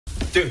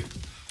Dude,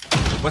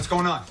 what's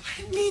going on?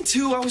 I didn't mean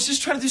to. I was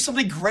just trying to do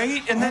something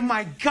great, and then... Oh,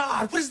 my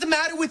God. What is the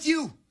matter with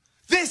you?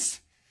 This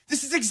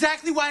is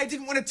exactly why I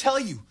didn't want to tell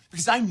you.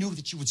 Because I knew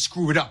that you would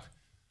screw it up.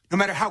 No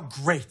matter how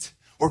great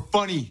or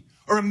funny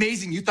or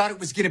amazing you thought it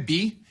was going to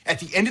be, at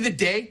the end of the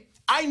day,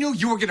 I knew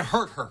you were going to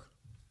hurt her.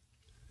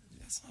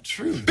 That's not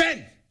true.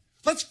 Ben,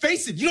 let's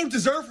face it. You don't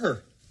deserve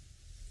her.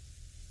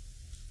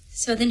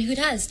 So then who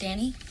does,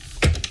 Danny?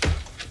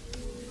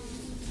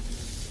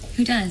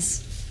 Who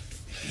does?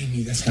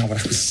 Amy, that's not what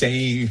I was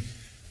saying.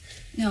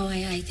 No,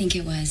 I think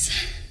it was.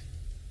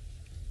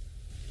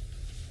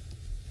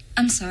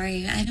 I'm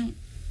sorry. I don't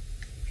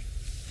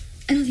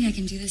think I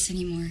can do this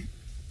anymore.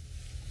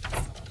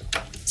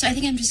 So I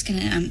think I'm just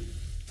gonna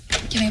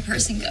get my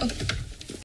purse and go.